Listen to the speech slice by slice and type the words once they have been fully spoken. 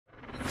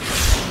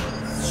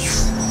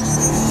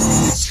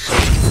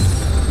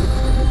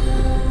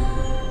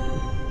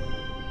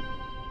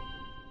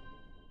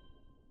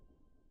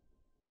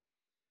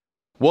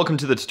Welcome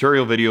to the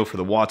tutorial video for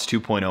the Watts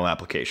 2.0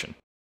 application.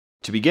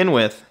 To begin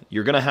with,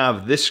 you're going to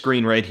have this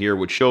screen right here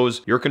which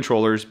shows your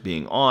controllers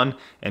being on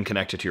and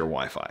connected to your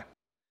Wi-Fi.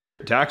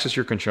 To access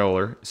your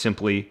controller,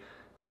 simply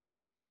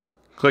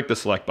click the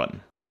select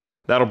button.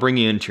 That'll bring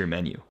you into your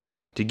menu.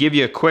 To give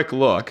you a quick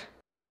look,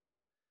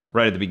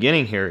 right at the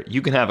beginning here,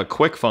 you can have a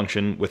quick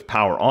function with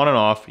power on and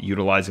off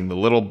utilizing the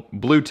little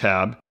blue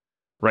tab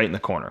right in the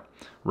corner.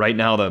 Right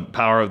now the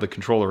power of the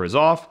controller is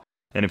off,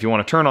 and if you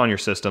want to turn on your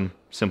system,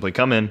 simply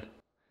come in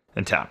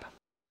and tap.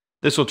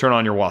 This will turn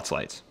on your Watts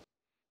lights.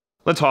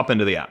 Let's hop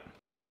into the app.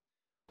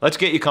 Let's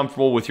get you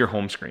comfortable with your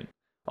home screen.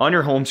 On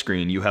your home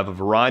screen, you have a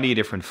variety of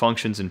different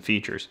functions and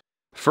features.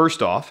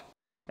 First off,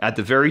 at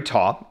the very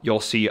top,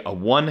 you'll see a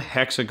 1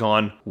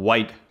 hexagon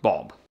white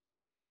bulb.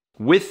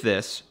 With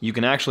this, you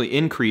can actually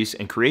increase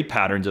and create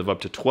patterns of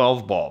up to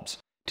 12 bulbs.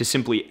 To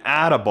simply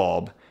add a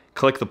bulb,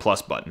 click the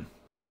plus button.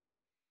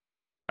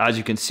 As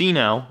you can see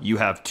now, you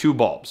have 2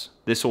 bulbs.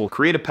 This will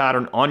create a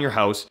pattern on your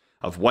house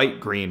of white,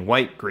 green,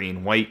 white,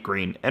 green, white,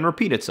 green, and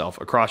repeat itself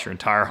across your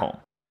entire home.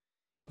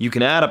 You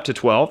can add up to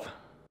 12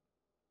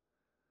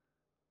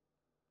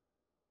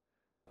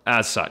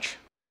 as such,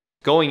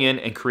 going in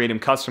and creating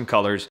custom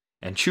colors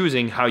and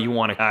choosing how you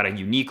want to add a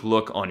unique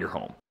look on your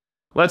home.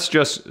 Let's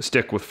just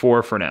stick with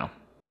 4 for now.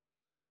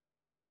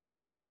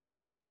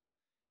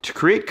 To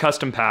create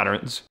custom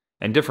patterns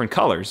and different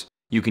colors,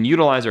 you can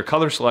utilize our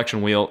color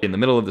selection wheel in the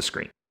middle of the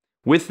screen.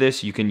 With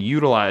this, you can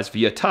utilize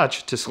via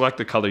touch to select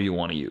the color you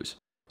want to use.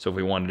 So if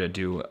we wanted to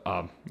do,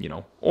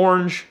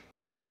 orange,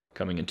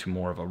 coming into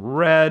more of a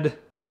red,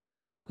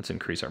 let's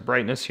increase our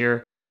brightness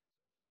here.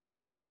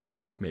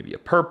 Maybe a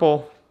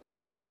purple,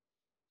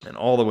 and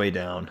all the way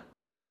down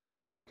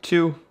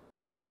to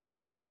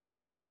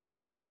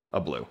a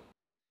blue.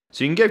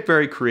 So you can get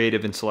very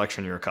creative in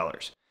selection of your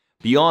colors.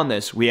 Beyond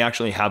this, we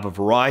actually have a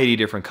variety of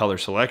different color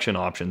selection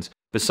options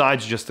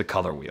besides just the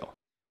color wheel.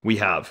 We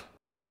have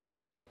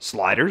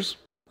sliders.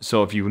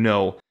 So if you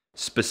know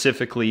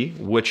specifically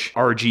which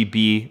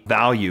RGB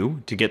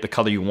value to get the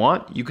color you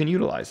want, you can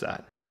utilize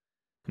that.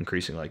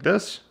 Increasing like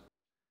this,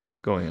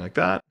 going like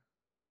that,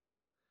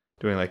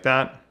 doing like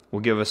that will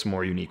give us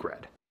more unique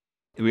red.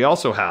 We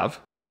also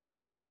have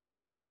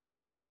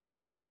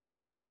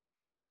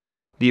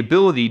the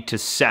ability to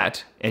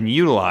set and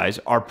utilize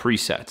our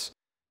presets.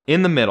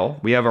 In the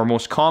middle, we have our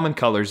most common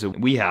colors that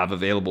we have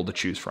available to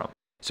choose from.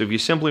 So if you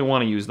simply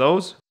want to use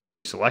those,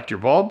 select your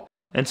bulb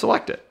and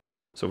select it.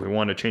 So if we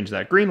want to change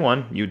that green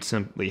one, you'd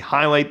simply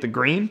highlight the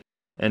green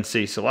and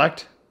say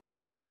select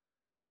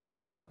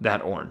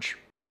that orange.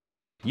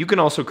 You can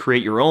also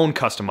create your own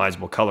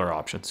customizable color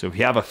options. So if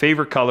you have a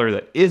favorite color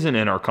that isn't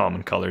in our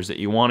common colors that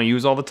you want to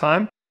use all the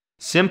time,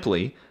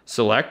 simply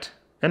select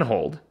and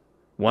hold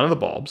one of the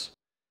bulbs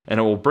and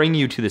it will bring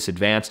you to this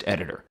advanced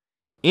editor.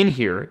 In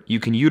here, you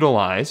can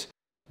utilize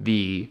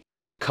the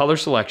color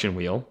selection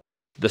wheel,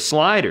 the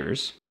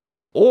sliders,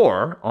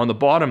 or on the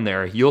bottom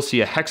there, you'll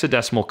see a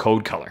hexadecimal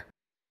code color.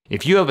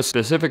 If you have a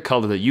specific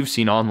color that you've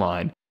seen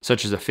online,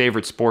 such as a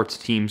favorite sports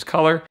team's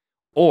color,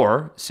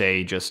 or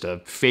say just a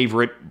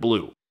favorite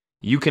blue,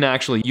 you can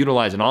actually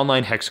utilize an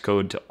online hex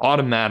code to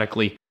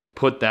automatically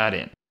put that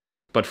in.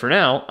 But for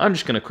now, I'm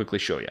just going to quickly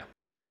show you.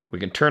 We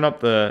can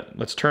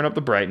let's turn up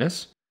the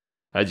brightness.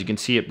 As you can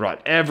see, it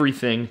brought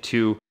everything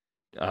to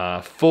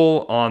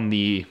full on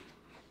the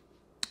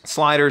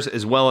sliders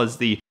as well as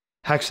the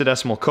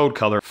hexadecimal code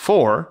color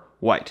for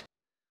white.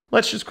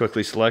 Let's just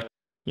quickly select,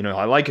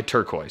 I like a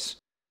turquoise.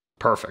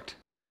 Perfect.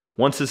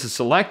 Once this is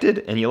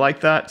selected and you like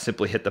that,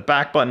 simply hit the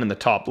back button in the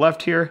top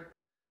left here,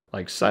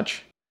 like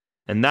such,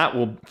 and that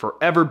will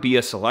forever be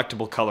a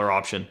selectable color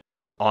option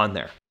on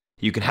there.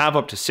 You can have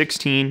up to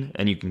 16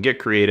 and you can get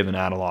creative and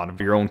add a lot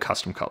of your own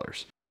custom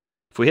colors.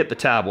 If we hit the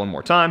tab one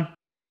more time,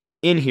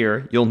 in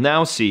here you'll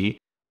now see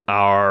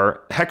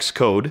our hex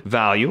code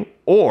value,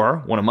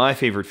 or one of my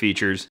favorite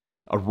features,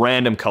 a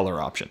random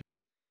color option.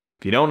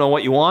 If you don't know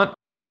what you want,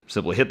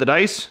 simply hit the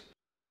dice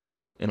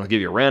and it'll give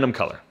you a random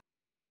color.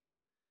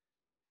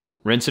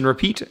 Rinse and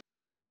repeat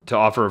to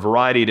offer a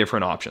variety of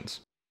different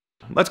options.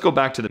 Let's go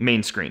back to the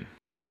main screen.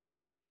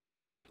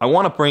 I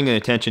want to bring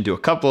attention to a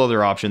couple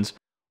other options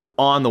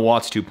on the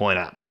Watts 2.0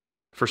 app.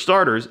 For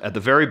starters, at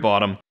the very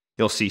bottom,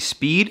 you'll see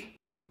speed,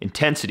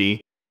 intensity,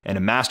 and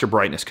a master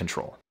brightness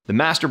control. The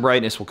master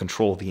brightness will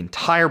control the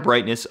entire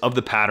brightness of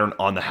the pattern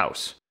on the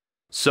house.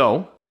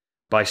 So,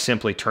 by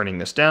simply turning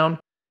this down,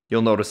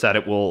 you'll notice that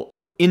it will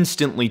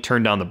instantly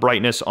turn down the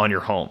brightness on your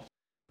home.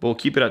 But we'll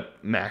keep it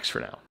at max for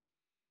now.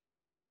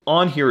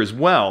 On here as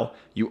well,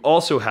 you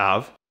also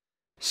have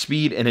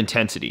speed and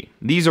intensity.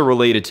 These are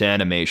related to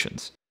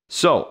animations.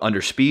 So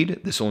under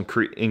speed, this will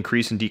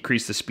increase and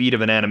decrease the speed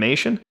of an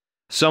animation.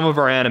 Some of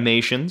our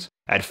animations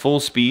at full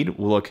speed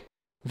will look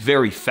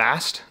very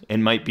fast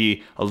and might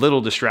be a little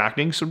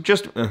distracting. So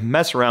just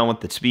mess around with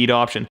the speed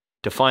option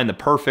to find the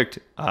perfect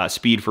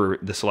speed for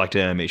the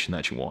selected animation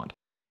that you want.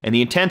 And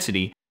the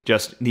intensity,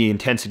 just the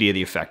intensity of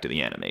the effect of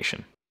the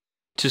animation.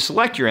 To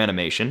select your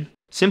animation,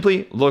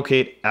 simply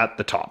locate at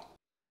the top.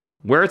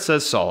 Where it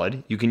says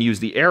solid, you can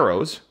use the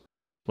arrows,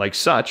 like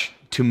such,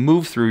 to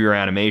move through your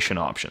animation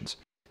options.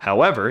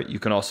 However, you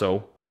can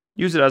also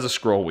use it as a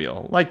scroll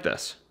wheel like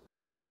this.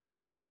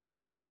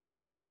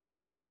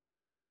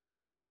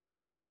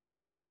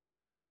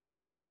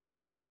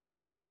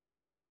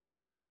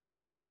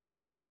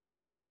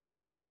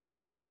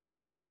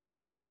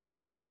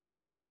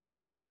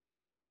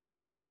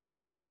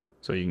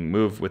 So you can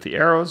move with the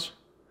arrows,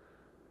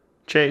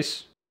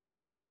 chase,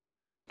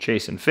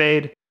 chase and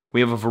fade.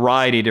 We have a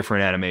variety of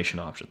different animation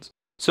options.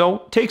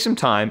 So take some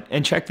time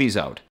and check these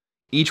out.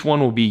 Each one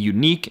will be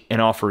unique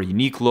and offer a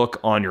unique look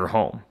on your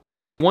home.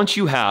 Once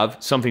you have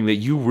something that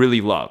you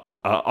really love,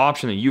 an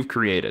option that you've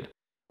created,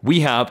 we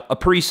have a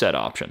preset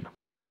option.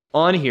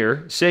 On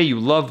here, say you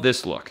love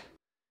this look.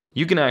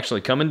 You can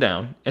actually come in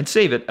down and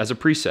save it as a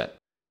preset.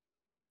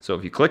 So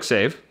if you click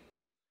save,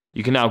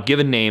 you can now give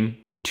a name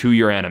to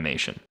your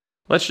animation.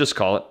 Let's just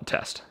call it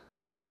test.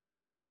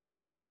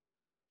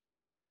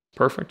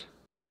 Perfect.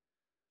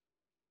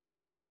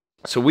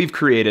 So we've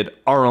created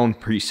our own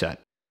preset.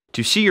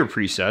 To see your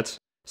presets,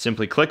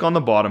 simply click on the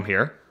bottom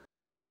here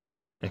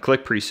and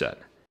click preset.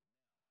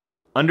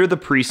 Under the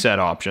preset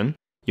option,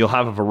 you'll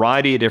have a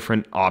variety of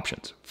different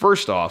options.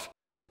 First off,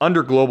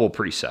 under global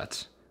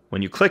presets,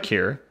 when you click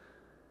here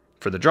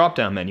for the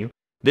drop-down menu,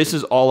 this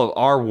is all of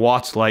our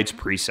Watts Lights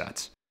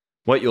presets.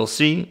 What you'll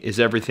see is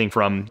everything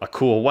from a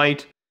cool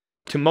white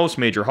to most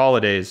major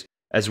holidays,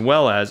 as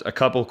well as a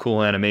couple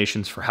cool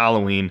animations for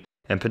Halloween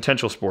and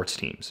potential sports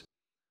teams.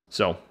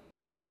 So,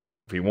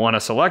 if you want to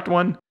select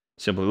one,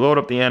 simply load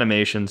up the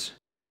animations.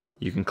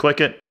 You can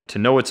click it to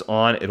know it's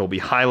on. It'll be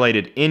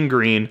highlighted in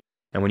green,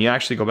 and when you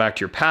actually go back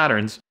to your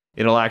patterns,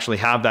 it'll actually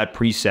have that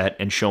preset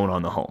and shown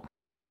on the home.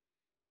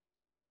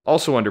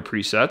 Also under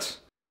presets,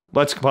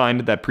 let's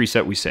find that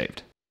preset we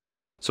saved.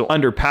 So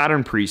under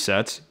pattern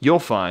presets, you'll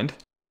find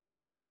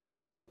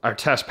our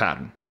test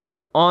pattern.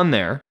 On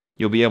there,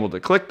 you'll be able to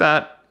click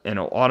that and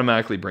it'll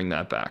automatically bring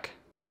that back.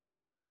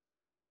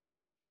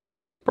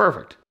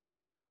 Perfect.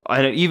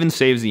 And it even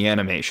saves the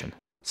animation.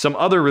 Some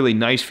other really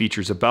nice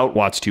features about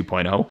Watts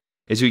 2.0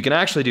 is we can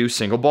actually do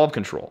single bulb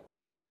control.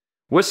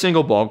 With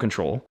single bulb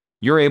control,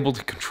 you're able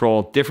to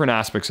control different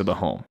aspects of the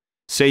home.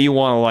 Say you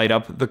want to light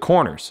up the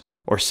corners,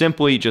 or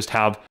simply just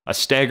have a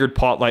staggered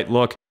pot light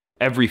look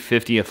every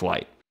 50th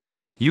light.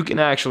 You can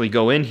actually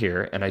go in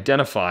here and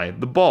identify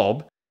the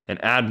bulb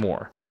and add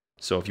more.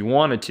 So if you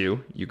wanted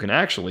to, you can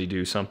actually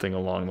do something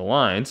along the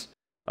lines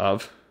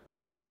of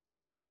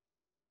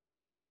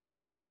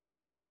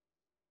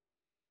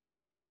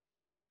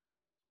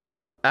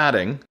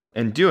adding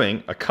and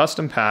doing a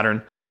custom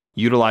pattern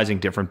utilizing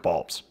different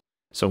bulbs.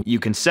 So you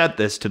can set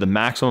this to the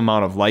maximum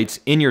amount of lights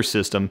in your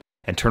system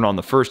and turn on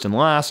the first and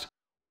last,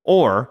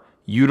 or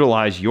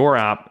utilize your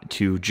app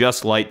to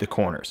just light the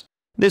corners.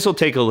 This will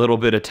take a little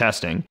bit of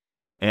testing,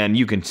 and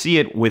you can see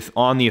it with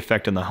on the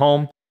effect in the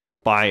home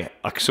by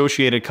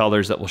associated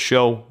colors that will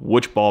show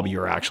which bulb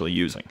you're actually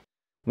using.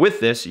 With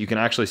this, you can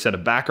actually set a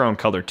background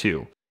color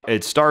too.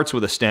 It starts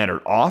with a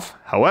standard off.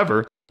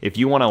 However, if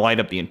you want to light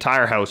up the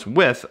entire house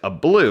with a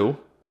blue,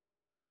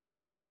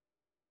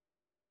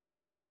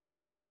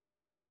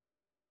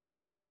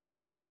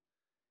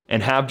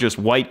 and have just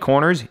white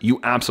corners, you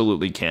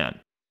absolutely can.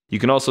 You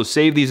can also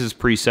save these as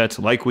presets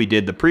like we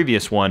did the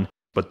previous one,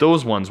 but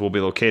those ones will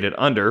be located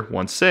under,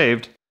 once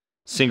saved,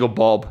 single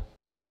bulb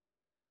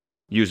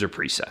user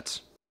presets.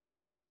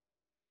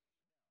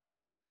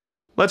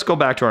 Let's go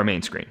back to our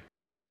main screen.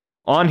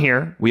 On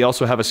here, we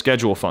also have a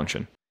schedule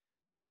function.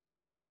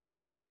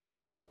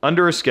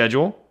 Under a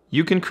schedule,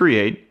 you can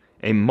create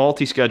a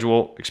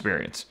multi-schedule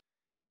experience.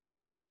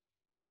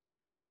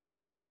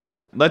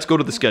 Let's go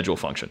to the schedule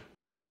function.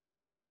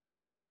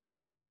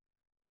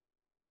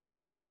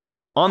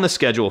 On the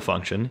schedule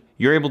function,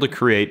 you're able to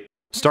create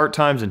start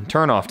times and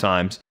turn off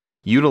times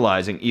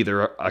utilizing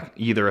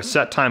either a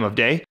set time of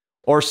day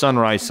or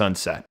sunrise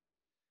sunset.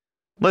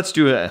 Let's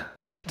do a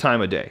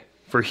time of day.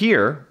 For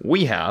here,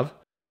 we have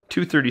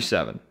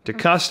 2:37. To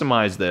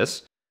customize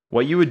this,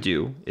 what you would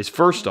do is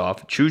first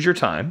off, choose your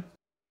time.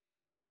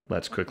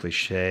 Let's quickly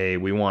say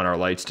we want our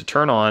lights to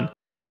turn on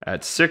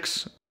at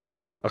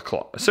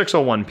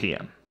 6:01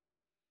 p.m.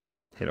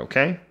 Hit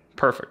OK.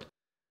 Perfect.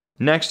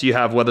 Next, you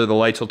have whether the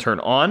lights will turn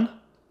on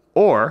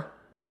or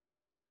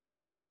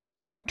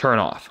turn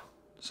off.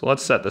 So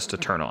let's set this to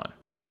turn on.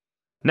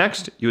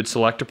 Next, you would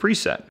select a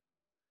preset.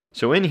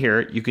 So in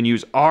here, you can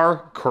use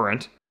our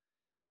current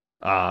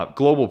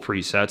global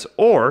presets,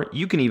 or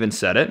you can even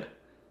set it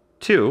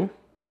to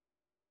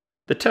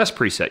the test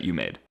preset you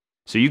made.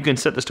 So you can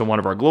set this to one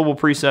of our global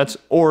presets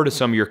or to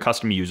some of your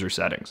custom user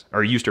settings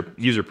or user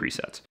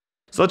presets.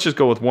 So let's just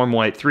go with one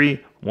white 3,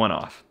 one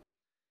off.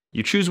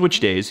 You choose which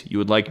days you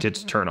would like it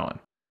to turn on.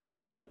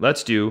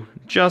 Let's do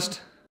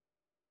just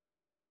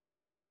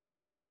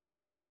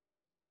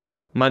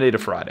Monday to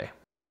Friday.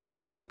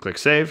 Click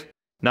Save.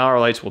 Now our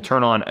lights will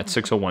turn on at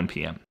 6:01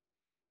 p.m.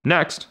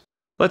 Next,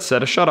 let's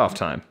set a shutoff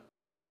time.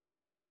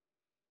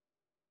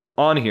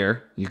 On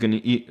here, you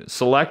can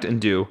select and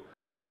do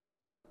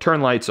Turn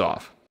Lights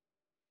Off.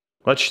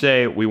 Let's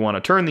say we want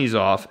to turn these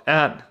off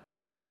at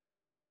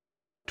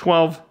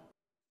 12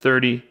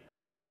 6:30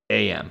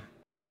 a.m.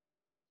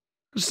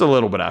 Just a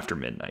little bit after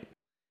midnight.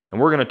 And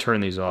we're going to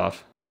turn these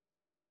off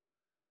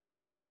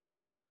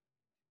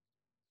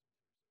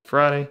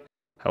Friday.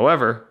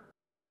 However,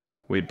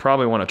 we'd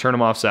probably want to turn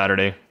them off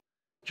Saturday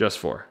just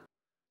for.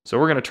 So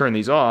we're going to turn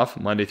these off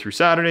Monday through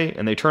Saturday,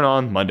 and they turn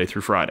on Monday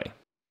through Friday.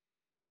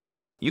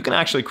 You can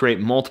actually create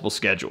multiple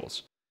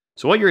schedules.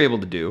 So what you're able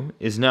to do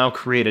is now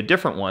create a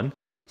different one,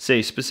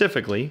 say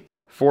specifically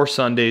for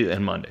Sunday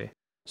and Monday.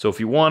 So if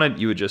you wanted,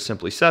 you would just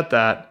simply set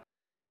that,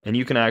 and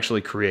you can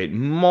actually create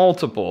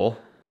multiple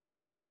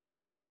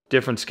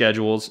different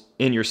schedules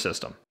in your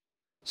system.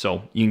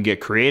 So you can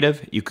get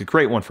creative. You could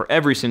create one for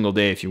every single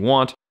day if you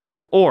want,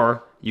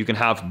 or you can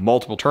have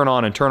multiple turn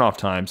on and turn off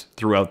times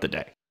throughout the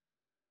day.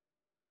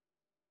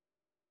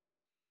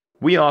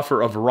 We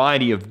offer a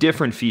variety of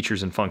different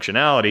features and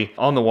functionality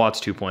on the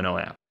Watts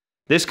 2.0 app.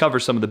 This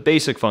covers some of the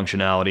basic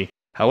functionality.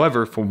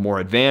 However, for more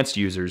advanced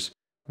users,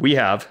 we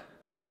have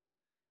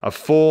a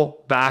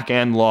full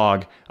back-end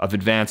log of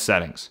advanced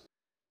settings.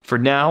 For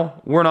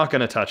now, we're not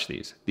going to touch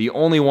these. The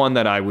only one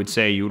that I would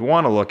say you would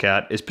want to look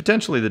at is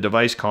potentially the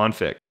device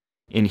config.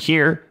 In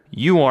here,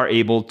 you are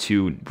able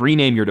to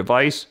rename your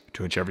device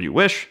to whichever you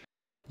wish.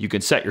 You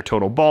can set your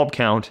total bulb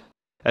count,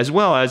 as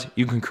well as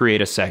you can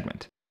create a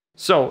segment.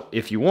 So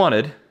if you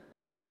wanted,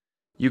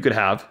 you could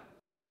have,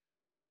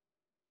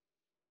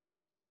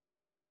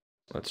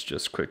 let's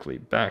just quickly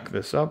back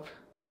this up.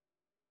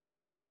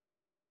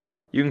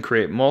 You can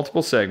create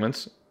multiple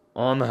segments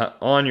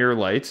on your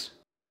lights.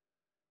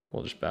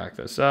 We'll just back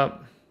this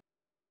up.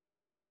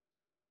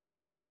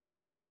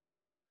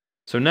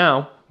 So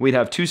now we'd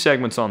have two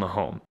segments on the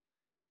home.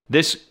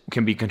 This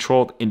can be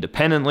controlled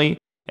independently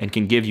and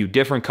can give you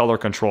different color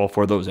control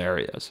for those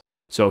areas.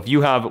 So if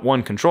you have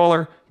one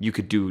controller, you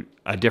could do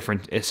a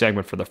different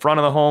segment for the front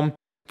of the home,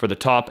 for the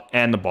top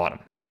and the bottom.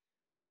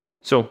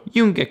 So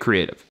you can get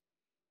creative.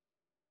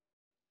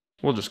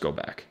 We'll just go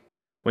back.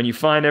 When you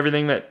find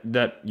everything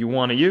that you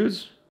want to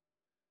use,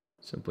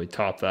 simply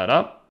top that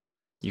up.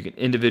 You can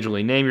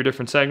individually name your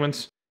different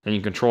segments, and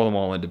you control them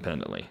all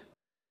independently.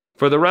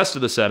 For the rest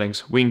of the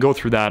settings, we can go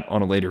through that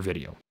on a later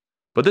video.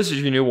 But this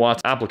is your new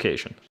Watts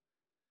application.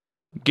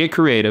 Get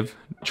creative,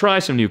 try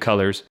some new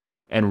colors,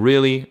 and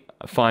really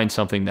find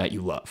something that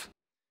you love.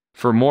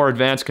 For more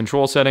advanced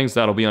control settings,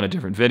 that'll be on a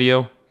different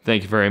video.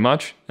 Thank you very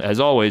much. As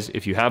always,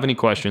 if you have any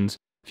questions,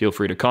 feel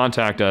free to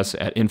contact us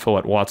at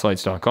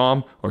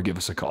info@wattslights.com or give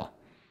us a call.